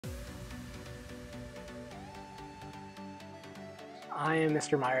I am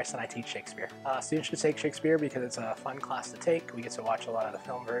Mr. Myers and I teach Shakespeare. Students should take Shakespeare because it's a fun class to take. We get to watch a lot of the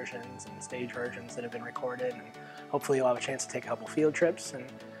film versions and stage versions that have been recorded, and hopefully you'll have a chance to take a couple field trips. And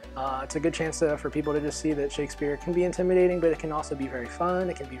it's a good chance for people to just see that Shakespeare can be intimidating, but it can also be very fun.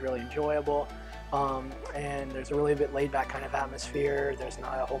 It can be really enjoyable. And there's a really laid-back kind of atmosphere. There's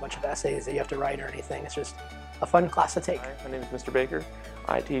not a whole bunch of essays that you have to write or anything. It's just a fun class to take. Hi, my name is Mr. Baker.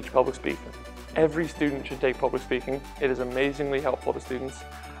 I teach public speaking. Every student should take public speaking. It is amazingly helpful to students.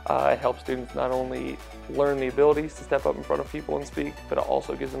 It helps students not only learn the abilities to step up in front of people and speak, but it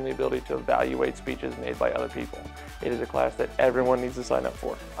also gives them the ability to evaluate speeches made by other people. It is a class that everyone needs to sign up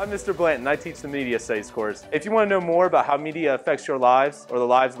for. I'm Mr. Blanton. I teach the Media Studies course. If you want to know more about how media affects your lives or the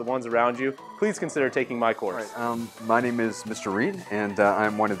lives of the ones around you, please consider taking my course. My name is Mr. Reed, and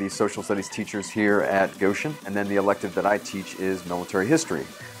I'm one of the social studies teachers here at Goshen, and then the elective that I teach is military history.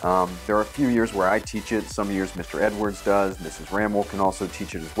 There are a few years where I teach it. Some years Mr. Edwards does. Mrs. Ramwell can also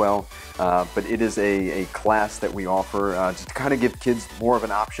teach it as well. But it is a class that we offer just to kind of give kids more of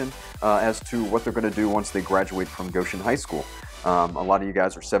an option as to what they're going to do once they graduate from Goshen High School. A lot of you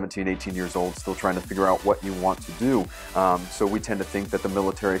guys are 17, 18 years old, still trying to figure out what you want to do. So we tend to think that the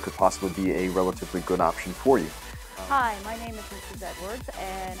military could possibly be a relatively good option for you. Hi, my name is Mrs. Edwards,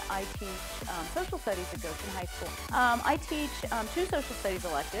 and I teach social studies at Goshen High School. I teach two social studies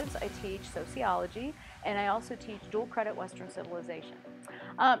electives. I teach sociology, and I also teach dual credit Western civilization.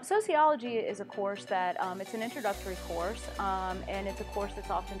 Sociology is a course that it's an introductory course, and it's a course that's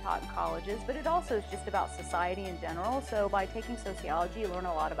often taught in colleges, but it also is just about society in general. So by taking sociology, you learn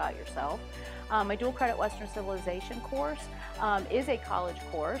a lot about yourself. My dual credit Western civilization course is a college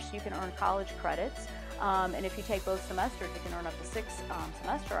course. You can earn college credits. And if you take both semesters, you can earn up to 6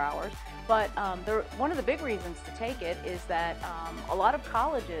 semester hours. But one of the big reasons to take it is that a lot of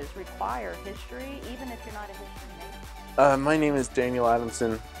colleges require history, even if you're not a history major. My name is Daniel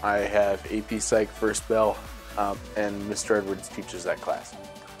Adamson. I have AP Psych First Bell, and Mr. Edwards teaches that class.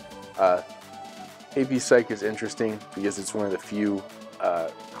 AP Psych is interesting because it's one of the few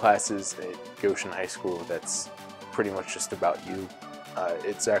classes at Goshen High School that's pretty much just about you.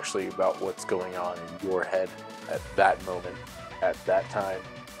 It's actually about what's going on in your head at that moment, at that time.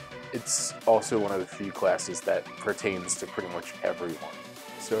 It's also one of the few classes that pertains to pretty much everyone.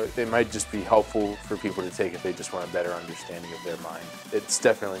 So it might just be helpful for people to take if they just want a better understanding of their mind. It's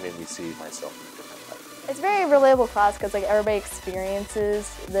definitely made me see myself in a different light. It's a very relatable class because everybody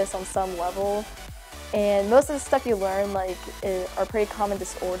experiences this on some level. And most of the stuff you learn are pretty common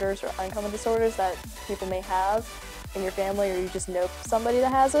disorders or uncommon disorders that people may have in your family, or you just know somebody that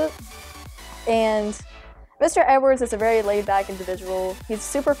has it. And Mr. Edwards is a very laid-back individual. He's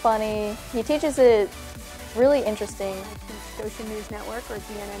super funny. He teaches it really interesting. I teach Goshen News Network, or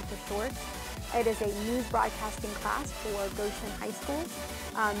GNN for short. It is a news broadcasting class for Goshen High School.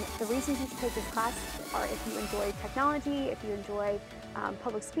 The reasons you should take this class are if you enjoy technology, if you enjoy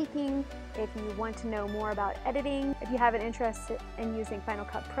public speaking, if you want to know more about editing, if you have an interest in using Final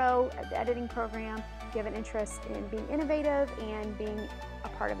Cut Pro, the editing program, if you have an interest in being innovative and being a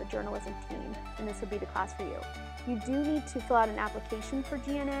part of a journalism team, then this would be the class for you. You do need to fill out an application for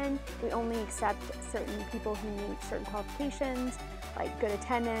GNN. We only accept certain people who meet certain qualifications, like good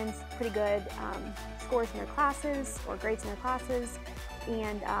attendance, pretty good scores in their classes or grades in their classes,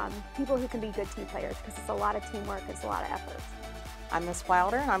 and people who can be good team players, because it's a lot of teamwork, it's a lot of effort. I'm Ms.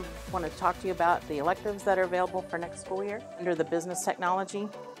 Wilder, and I want to talk to you about the electives that are available for next school year. Under the business technology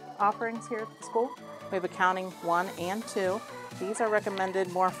offerings here at the school, we have accounting 1 and 2. These are recommended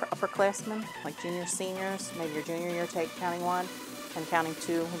more for upperclassmen, like juniors, seniors. Maybe your junior year take accounting 1, and accounting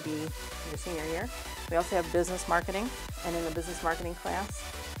 2 would be your senior year. We also have business marketing, and in the business marketing class,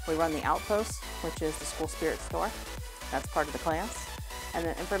 we run the Outpost, which is the school spirit store. That's part of the class. And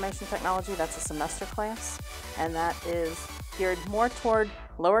then information technology, that's a semester class, and that is geared more toward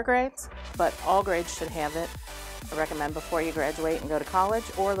lower grades, but all grades should have it. I recommend before you graduate and go to college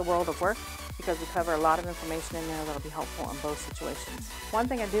or the world of work, because we cover a lot of information in there that'll be helpful in both situations. One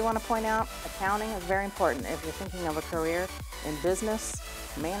thing I do want to point out, accounting is very important if you're thinking of a career in business,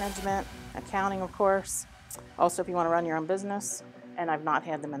 management, accounting of course. Also if you want to run your own business, and I've not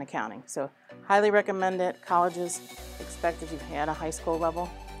had them in accounting. So highly recommend it. Colleges expect that you've had a high school level,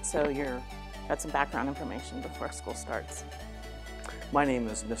 so you've got some background information before school starts. My name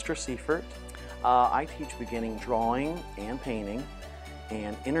is Mr. Seifert. I teach beginning drawing and painting,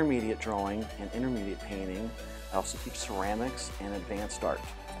 and intermediate drawing and intermediate painting. I also teach ceramics and advanced art.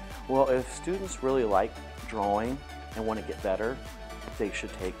 Well, if students really like drawing and want to get better, they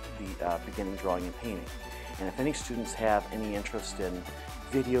should take the beginning drawing and painting. And if any students have any interest in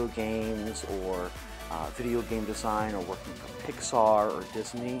video games or video game design or working for Pixar or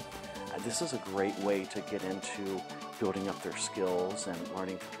Disney. This is a great way to get into building up their skills and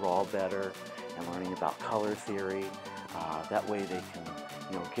learning to draw better and learning about color theory. That way they can,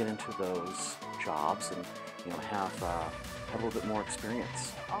 get into those jobs and, have a little bit more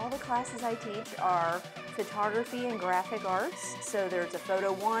experience. All the classes I teach are photography and graphic arts. So there's a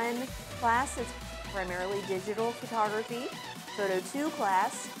Photo 1 class that's primarily digital photography, Photo 2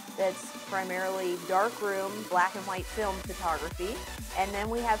 class that's primarily darkroom, black and white film photography, and then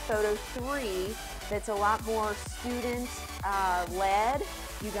we have Photo 3 that's a lot more student-led.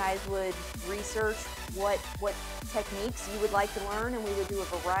 You guys would research what techniques you would like to learn, and we would do a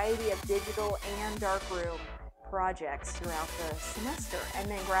variety of digital and darkroom projects throughout the semester. And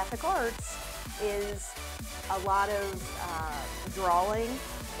then graphic arts is a lot of drawing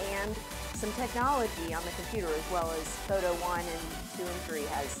and some technology on the computer, as well as Photo 1 and 2 and 3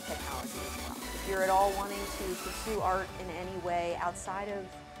 has technology as well. If you're at all wanting to pursue art in any way outside of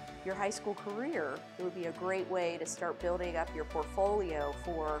your high school career, it would be a great way to start building up your portfolio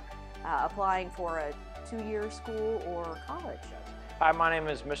for applying for a 2-year school or college. Hi, my name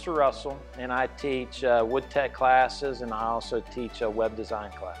is Mr. Russell, and I teach wood tech classes, and I also teach a web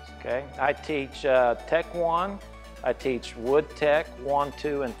design class. Okay, I teach Tech 1, I teach wood tech 1,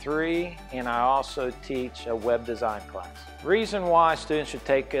 2, and 3, and I also teach a web design class. The reason why students should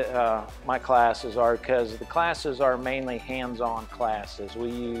take my classes are because the classes are mainly hands-on classes. We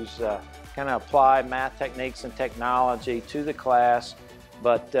use kind of apply math techniques and technology to the class,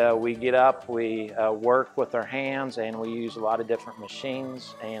 but we get up, we work with our hands, and we use a lot of different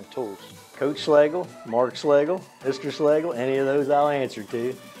machines and tools. Coach Schlegel, Mark Schlegel, Mr. Schlegel, any of those I'll answer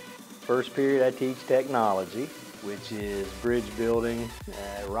to. First period I teach technology, which is bridge building,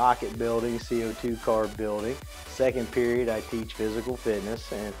 rocket building, CO2 car building. Second period I teach physical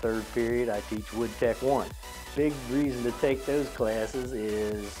fitness, and third period I teach wood tech 1. Big reason to take those classes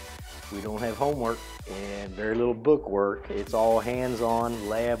is we don't have homework and very little book work. It's all hands-on,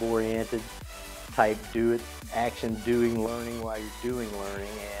 lab-oriented type action doing learning while you're doing learning,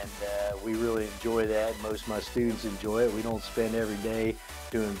 and we really enjoy that. Most of my students enjoy it. We don't spend every day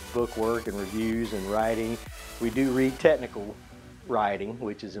doing book work and reviews and writing. We do read technical writing,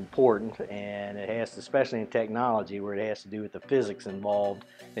 which is important, and it has to, especially in technology, where it has to do with the physics involved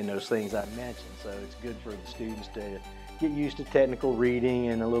in those things I mentioned. So it's good for the students to get used to technical reading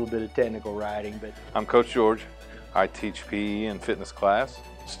and a little bit of technical writing. But I'm Coach George. I teach PE and fitness class.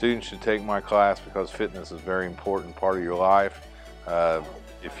 Students should take my class because fitness is a very important part of your life.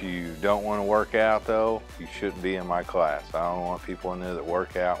 If you don't want to work out, though, you shouldn't be in my class. I don't want people in there that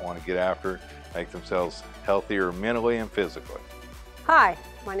work out, want to get after it, make themselves healthier mentally and physically. Hi,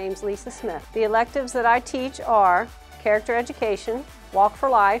 my name's Lisa Smith. The electives that I teach are character education, walk for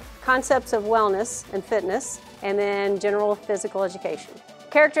life, concepts of wellness and fitness, and then general physical education.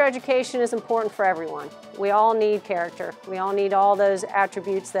 Character education is important for everyone. We all need character. We all need all those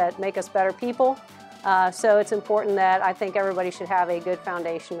attributes that make us better people. So it's important that I think everybody should have a good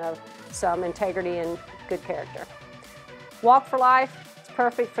foundation of some integrity and good character. Walk for life, it's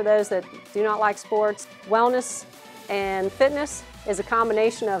perfect for those that do not like sports. Wellness and fitness is a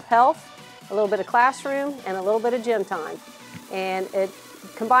combination of health, a little bit of classroom, and a little bit of gym time. And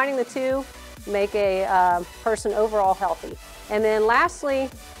combining the two make a person overall healthy. And then lastly,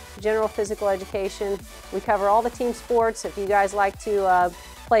 general physical education. We cover all the team sports. If you guys like to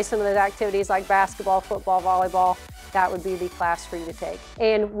play some of those activities like basketball, football, volleyball, that would be the class for you to take.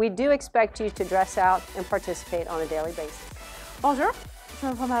 And we do expect you to dress out and participate on a daily basis. Bonjour, je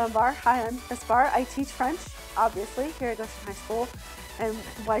m'appelle Madame Barr. Hi, I'm Miss Barr. I teach French, obviously, here at Goshen High School. And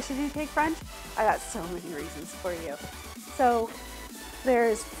why should you take French? I got so many reasons for you. So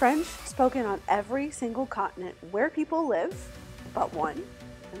there's French spoken on every single continent where people live, but one,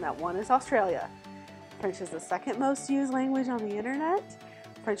 and that one is Australia. French is the second most used language on the internet.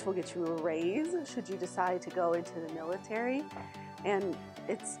 French will get you a raise should you decide to go into the military. And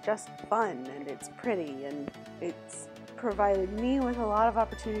it's just fun, and it's pretty, and it's provided me with a lot of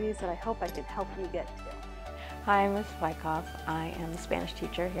opportunities that I hope I can help you get to. Hi, I'm Ms. Wyckoff. I am the Spanish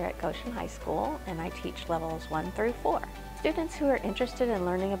teacher here at Goshen High School, and I teach levels 1 through 4. Students who are interested in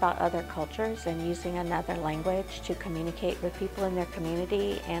learning about other cultures and using another language to communicate with people in their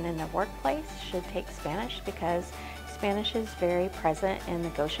community and in their workplace should take Spanish, because Spanish is very present in the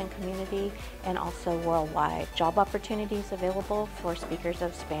Goshen community and also worldwide. Job opportunities available for speakers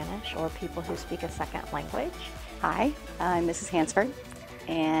of Spanish or people who speak a second language. Hi, I'm Mrs. Hansford,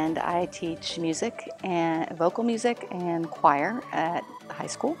 and I teach music and vocal music and choir at the high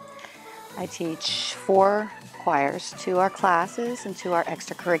school. I teach 4 choirs to our classes and to our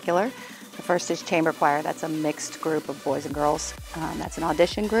extracurricular. The first is chamber choir. That's a mixed group of boys and girls. That's an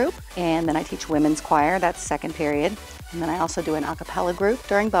audition group. And then I teach women's choir. That's second period. And then I also do an a cappella group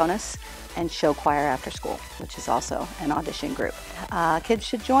during bonus and show choir after school, which is also an audition group. Kids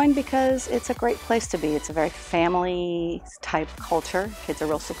should join because it's a great place to be. It's a very family type culture. Kids are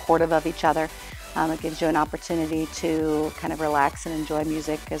real supportive of each other. It gives you an opportunity to kind of relax and enjoy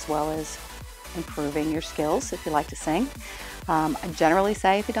music as well as improving your skills if you like to sing. I generally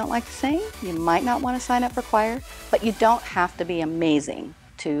say if you don't like to sing, you might not want to sign up for choir, but you don't have to be amazing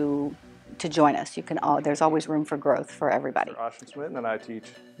to join us. You can. There's always room for growth for everybody. Ashen Smith, and I teach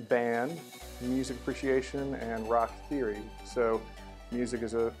band, music appreciation, and rock theory. So music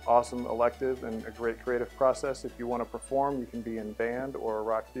is an awesome elective and a great creative process. If you want to perform, you can be in band or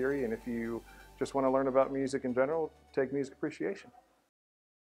rock theory, and if you just want to learn about music in general, take music appreciation.